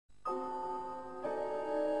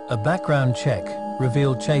A background check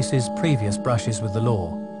revealed Chase's previous brushes with the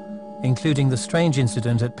law, including the strange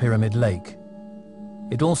incident at Pyramid Lake.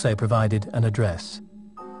 It also provided an address.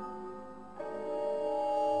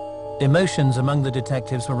 Emotions among the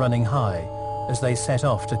detectives were running high as they set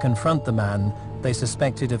off to confront the man they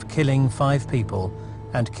suspected of killing 5 people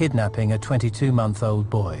and kidnapping a 22-month-old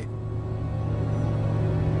boy.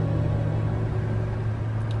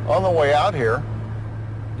 On the way out here,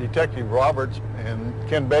 Detective Roberts and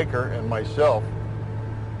Ken Baker and myself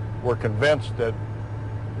were convinced that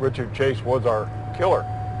Richard Chase was our killer.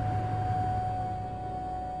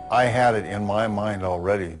 I had it in my mind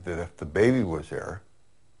already that if the baby was there,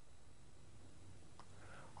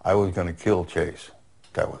 I was going to kill Chase.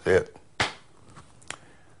 That was it.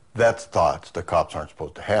 That's thoughts the cops aren't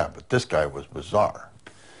supposed to have, but this guy was bizarre.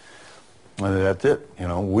 And that's it. You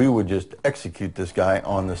know, we would just execute this guy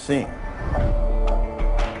on the scene.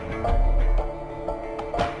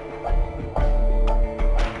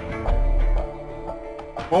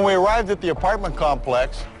 When we arrived at the apartment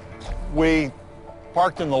complex, we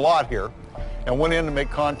parked in the lot here and went in to make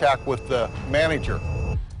contact with the manager.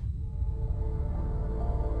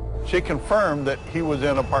 She confirmed that he was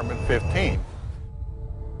in apartment 15.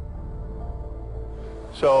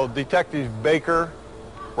 So Detectives Baker,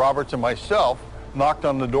 Roberts, and myself knocked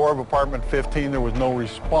on the door of apartment 15. There was no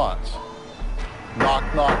response.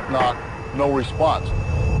 Knock, knock, knock, no response.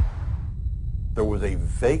 There was a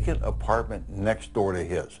vacant apartment next door to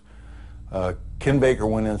his. Ken Baker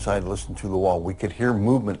went inside, listened to the wall. We could hear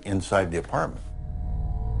movement inside the apartment.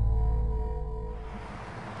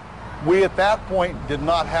 We, at that point, did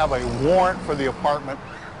not have a warrant for the apartment.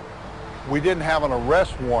 We didn't have an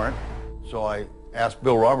arrest warrant. So I asked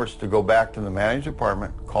Bill Roberts to go back to the managed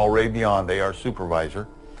apartment, call Ray Bionde, our supervisor,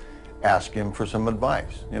 ask him for some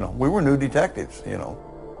advice. You know, we were new detectives, you know.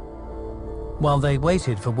 While they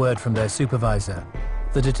waited for word from their supervisor,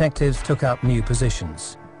 the detectives took up new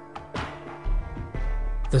positions.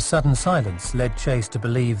 The sudden silence led Chase to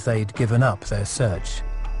believe they'd given up their search.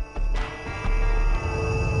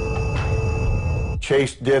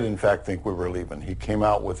 Chase did, in fact, think we were leaving. He came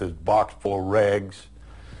out with his box full of rags.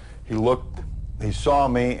 He looked, he saw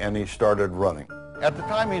me, and he started running. At the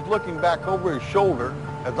time, he's looking back over his shoulder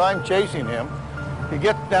as I'm chasing him. He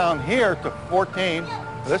gets down here to 14.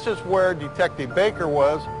 This is where Detective Baker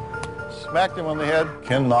was. Smacked him on the head.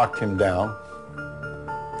 Ken knocked him down.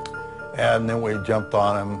 And then we jumped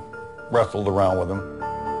on him, wrestled around with him.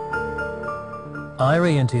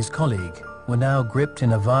 Irie and his colleague were now gripped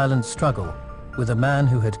in a violent struggle with a man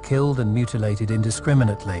who had killed and mutilated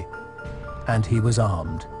indiscriminately, and he was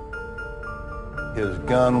armed. His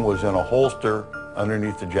gun was in a holster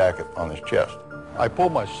underneath the jacket on his chest. I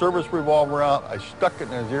pulled my service revolver out, I stuck it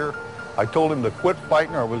in his ear. I told him to quit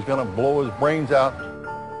fighting or I was going to blow his brains out.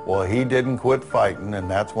 Well, he didn't quit fighting, and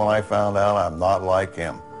that's when I found out I'm not like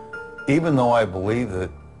him. Even though I believe that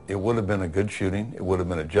it would have been a good shooting, it would have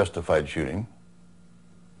been a justified shooting,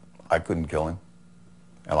 I couldn't kill him,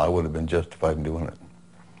 and I would have been justified in doing it.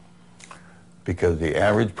 Because the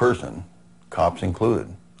average person, cops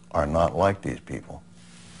included, are not like these people.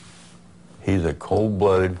 He's a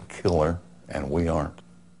cold-blooded killer, and we aren't.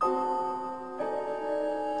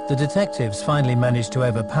 The detectives finally managed to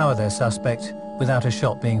overpower their suspect without a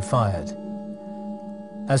shot being fired.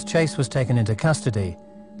 As Chase was taken into custody,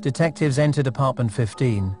 detectives entered apartment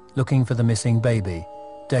 15 looking for the missing baby,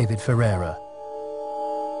 David Ferreira.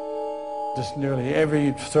 Just nearly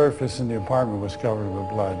every surface in the apartment was covered with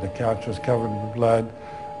blood. The couch was covered with blood,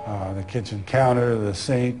 the kitchen counter, the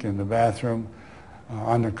sink, and the bathroom,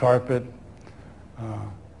 on the carpet.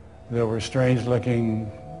 There were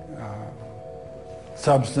strange-looking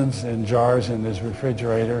substance in jars in this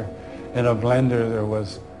refrigerator. In a blender there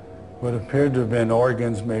was what appeared to have been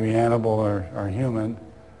organs, maybe animal or human.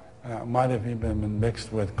 Might have even been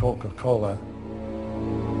mixed with Coca-Cola.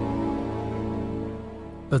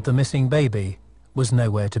 But the missing baby was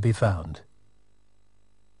nowhere to be found.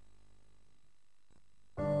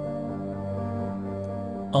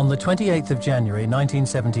 On the 28th of January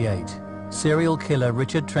 1978, serial killer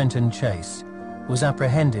Richard Trenton Chase was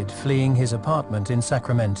apprehended fleeing his apartment in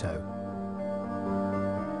Sacramento.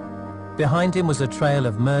 Behind him was a trail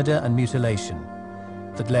of murder and mutilation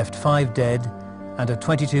that left 5 dead and a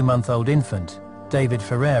 22-month-old infant, David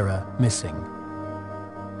Ferreira, missing.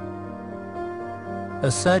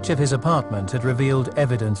 A search of his apartment had revealed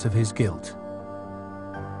evidence of his guilt.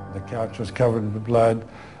 The couch was covered with blood,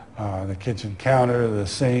 the kitchen counter, the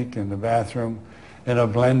sink, and the bathroom. In a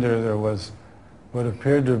blender there was what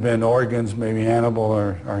appeared to have been organs, maybe animal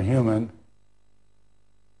or human.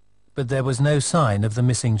 But there was no sign of the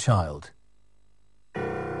missing child.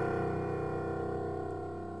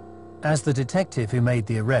 As the detective who made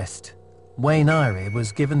the arrest, Wayne Irie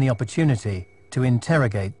was given the opportunity to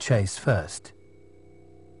interrogate Chase first.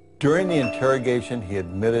 During the interrogation, he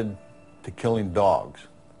admitted to killing dogs.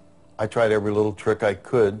 I tried every little trick I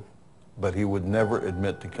could, but he would never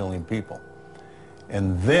admit to killing people.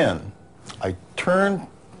 And then I turned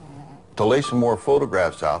to lay some more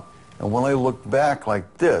photographs out, and when I looked back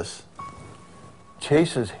like this,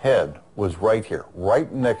 Chase's head was right here,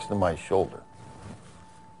 right next to my shoulder.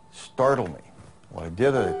 Startled me. When I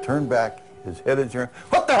did it, I turned back, his head is here.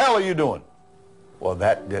 What the hell are you doing? Well,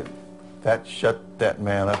 that shut that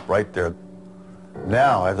man up right there.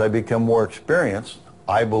 Now, as I become more experienced,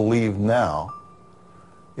 I believe now,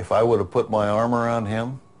 if I would have put my arm around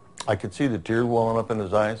him, I could see the tears welling up in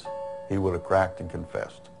his eyes, he would have cracked and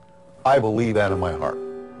confessed. I believe that in my heart.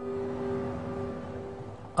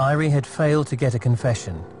 Irie had failed to get a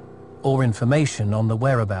confession or information on the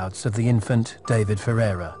whereabouts of the infant David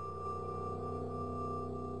Ferreira.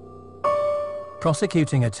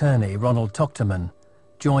 Prosecuting attorney Ronald Tochterman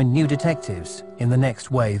joined new detectives in the next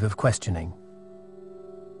wave of questioning.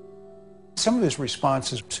 Some of his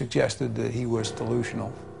responses suggested that he was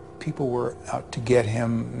delusional. People were out to get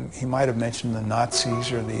him. He might have mentioned the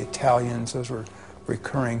Nazis or the Italians. Those were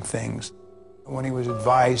recurring things. When he was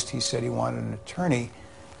advised, he said he wanted an attorney.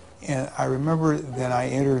 And I remember then I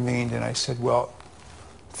intervened and I said, well,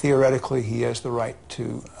 theoretically he has the right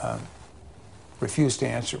to refuse to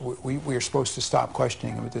answer. We are supposed to stop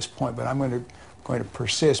questioning him at this point, but I'm going to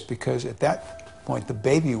persist, because at that point the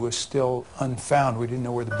baby was still unfound. We didn't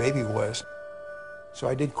know where the baby was. So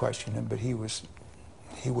I did question him, but he would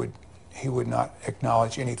not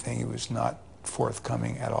acknowledge anything. He was not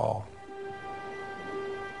forthcoming at all.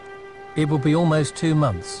 It would be almost 2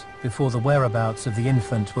 months before the whereabouts of the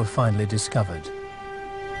infant were finally discovered.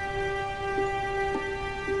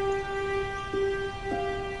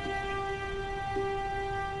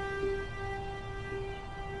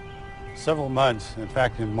 Several months, in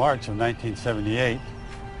fact in March of 1978,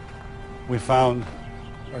 we found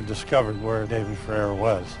or discovered where David Ferreira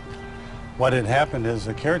was. What had happened is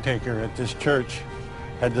the caretaker at this church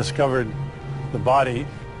had discovered the body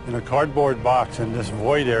in a cardboard box in this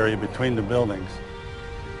void area between the buildings.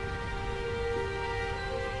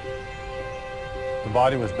 The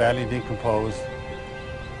body was badly decomposed,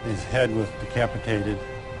 his head was decapitated,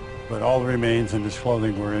 but all the remains and his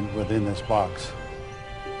clothing were within this box.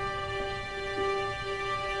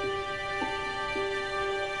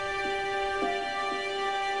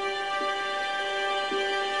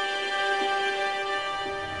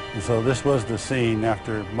 And so this was the scene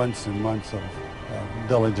after months and months of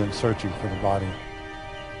diligent searching for the body.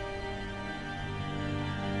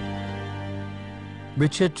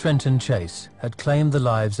 Richard Trenton Chase had claimed the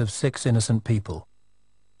lives of 6 innocent people.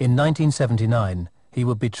 In 1979, he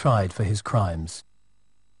would be tried for his crimes.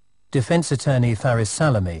 Defense attorney Faris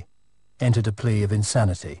Salami entered a plea of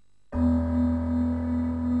insanity.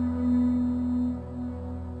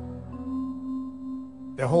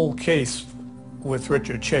 The whole case with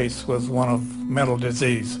Richard Chase was one of mental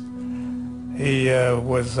disease. He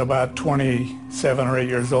was about 27 or 8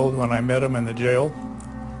 years old when I met him in the jail.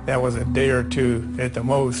 That was a day or two at the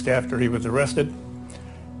most after he was arrested.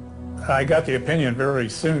 I got the opinion very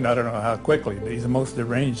soon, I don't know how quickly, but he's the most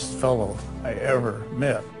deranged fellow I ever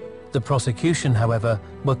met. The prosecution, however,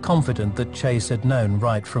 were confident that Chase had known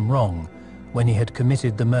right from wrong when he had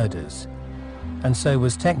committed the murders, and so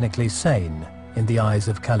was technically sane in the eyes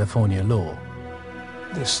of California law.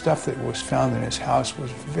 The stuff that was found in his house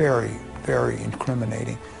was very, very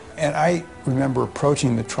incriminating. And I remember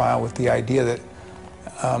approaching the trial with the idea that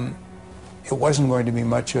it wasn't going to be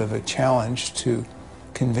much of a challenge to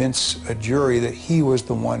convince a jury that he was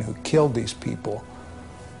the one who killed these people.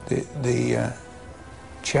 The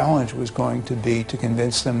challenge was going to be to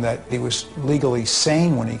convince them that he was legally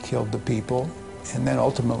sane when he killed the people, and then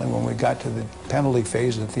ultimately when we got to the penalty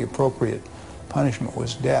phase, that the appropriate punishment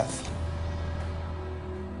was death.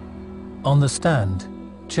 On the stand,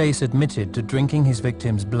 Chase admitted to drinking his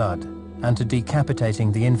victim's blood and to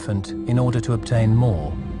decapitating the infant in order to obtain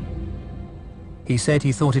more. He said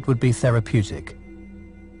he thought it would be therapeutic.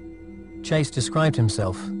 Chase described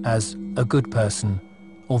himself as a good person,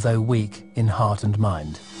 although weak in heart and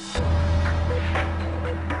mind.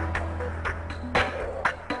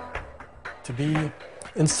 To be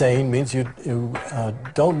insane means you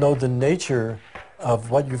don't know the nature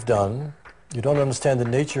of what you've done, you don't understand the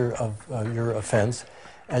nature of your offense,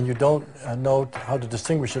 and you don't know how to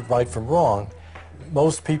distinguish it right from wrong.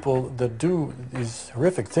 Most people that do these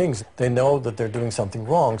horrific things, they know that they're doing something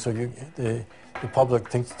wrong, so the public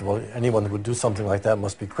thinks, well, anyone who would do something like that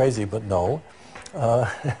must be crazy, but no.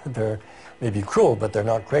 They're maybe cruel, but they're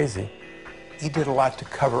not crazy. He did a lot to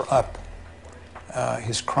cover up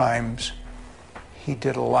his crimes. He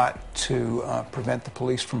did a lot to prevent the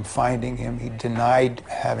police from finding him. He denied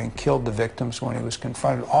having killed the victims when he was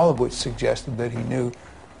confronted, all of which suggested that he knew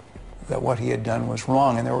that what he had done was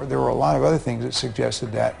wrong. And there were a lot of other things that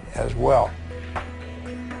suggested that as well.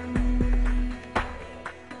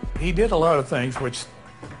 He did a lot of things which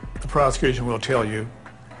the prosecution will tell you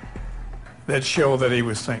that show that he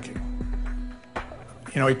was thinking.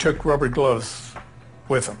 You know, he took rubber gloves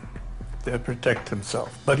with him to protect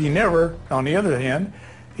himself. But he never, on the other hand,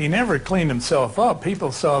 he never cleaned himself up.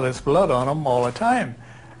 People saw this blood on him all the time.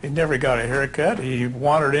 He never got a haircut. He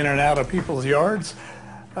wandered in and out of people's yards.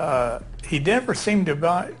 He never seemed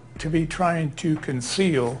to be trying to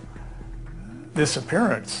conceal this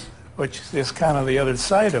appearance, which is kind of the other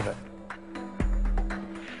side of it.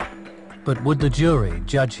 But would the jury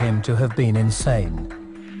judge him to have been insane?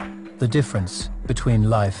 The difference between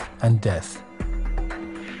life and death.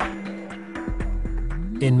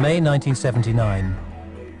 In May 1979,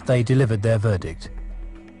 they delivered their verdict.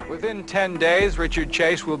 Within 10 days, Richard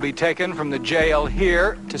Chase will be taken from the jail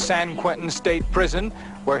here to San Quentin State Prison,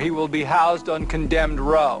 where he will be housed on condemned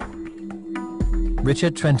row.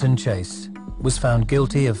 Richard Trenton Chase was found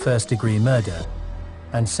guilty of first-degree murder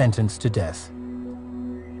and sentenced to death.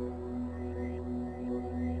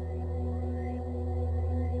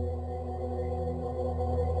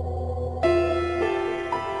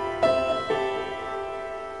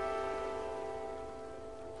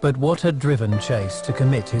 But what had driven Chase to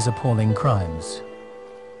commit his appalling crimes?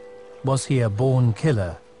 Was he a born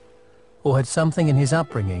killer, or had something in his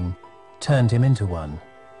upbringing turned him into one?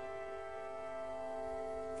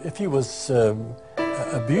 If he was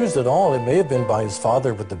abused at all, it may have been by his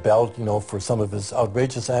father with the belt, you know, for some of his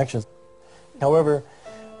outrageous actions. However,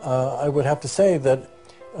 I would have to say that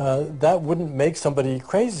that wouldn't make somebody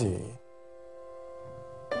crazy.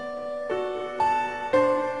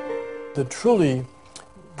 The truly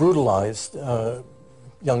brutalized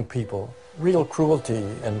young people, real cruelty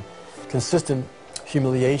and consistent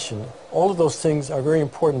humiliation, all of those things are very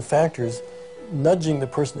important factors nudging the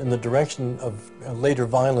person in the direction of later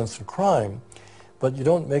violence and crime, but you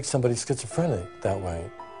don't make somebody schizophrenic that way.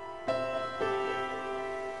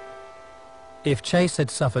 If Chase had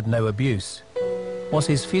suffered no abuse, was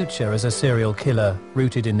his future as a serial killer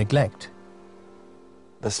rooted in neglect?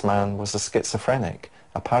 This man was a schizophrenic,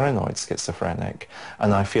 a paranoid schizophrenic,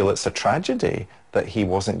 and I feel it's a tragedy that he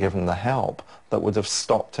wasn't given the help that would have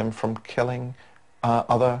stopped him from killing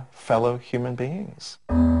other fellow human beings.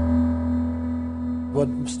 What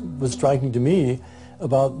was striking to me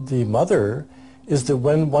about the mother is that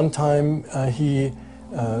when one time he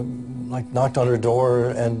like knocked on her door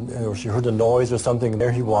and or she heard a noise or something, and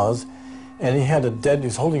there he was, and he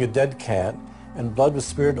was holding a dead cat, and blood was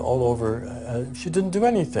smeared all over. She didn't do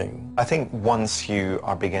anything. I think once you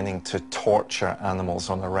are beginning to torture animals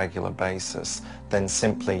on a regular basis, then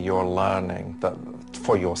simply you're learning that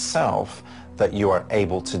for yourself that you are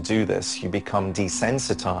able to do this. You become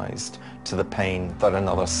desensitized to the pain that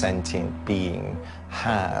another sentient being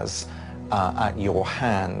has at your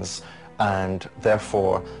hands, and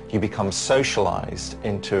therefore you become socialized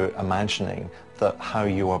into imagining that how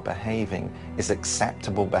you are behaving is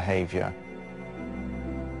acceptable behavior.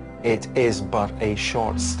 It is but a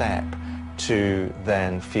short step to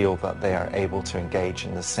then feel that they are able to engage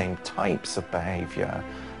in the same types of behavior,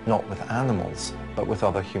 not with animals, but with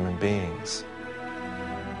other human beings.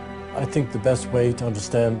 I think the best way to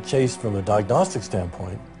understand Chase from a diagnostic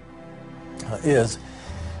standpoint is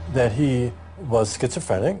that he was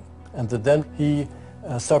schizophrenic, and that then he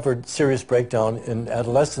suffered serious breakdown in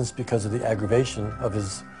adolescence because of the aggravation of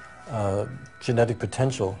his genetic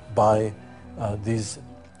potential by these,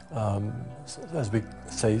 as we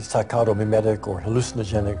say, psychotomimetic or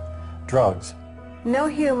hallucinogenic drugs. No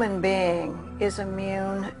human being is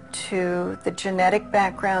immune to the genetic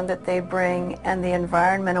background that they bring and the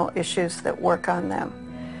environmental issues that work on them.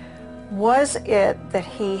 Was it that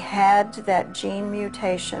he had that gene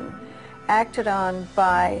mutation acted on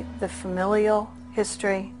by the familial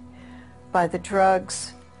history, by the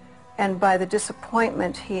drugs, and by the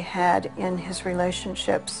disappointment he had in his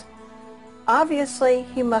relationships? Obviously,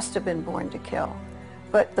 he must have been born to kill.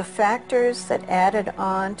 But the factors that added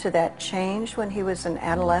on to that change when he was an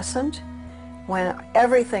adolescent, when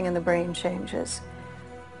everything in the brain changes,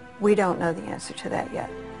 we don't know the answer to that yet.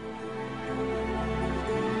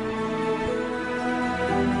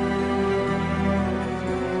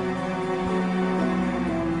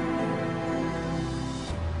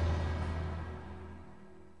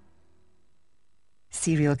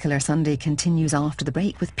 Serial Killer Sunday continues after the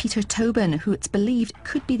break with Peter Tobin, who it's believed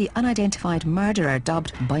could be the unidentified murderer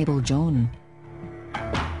dubbed Bible John.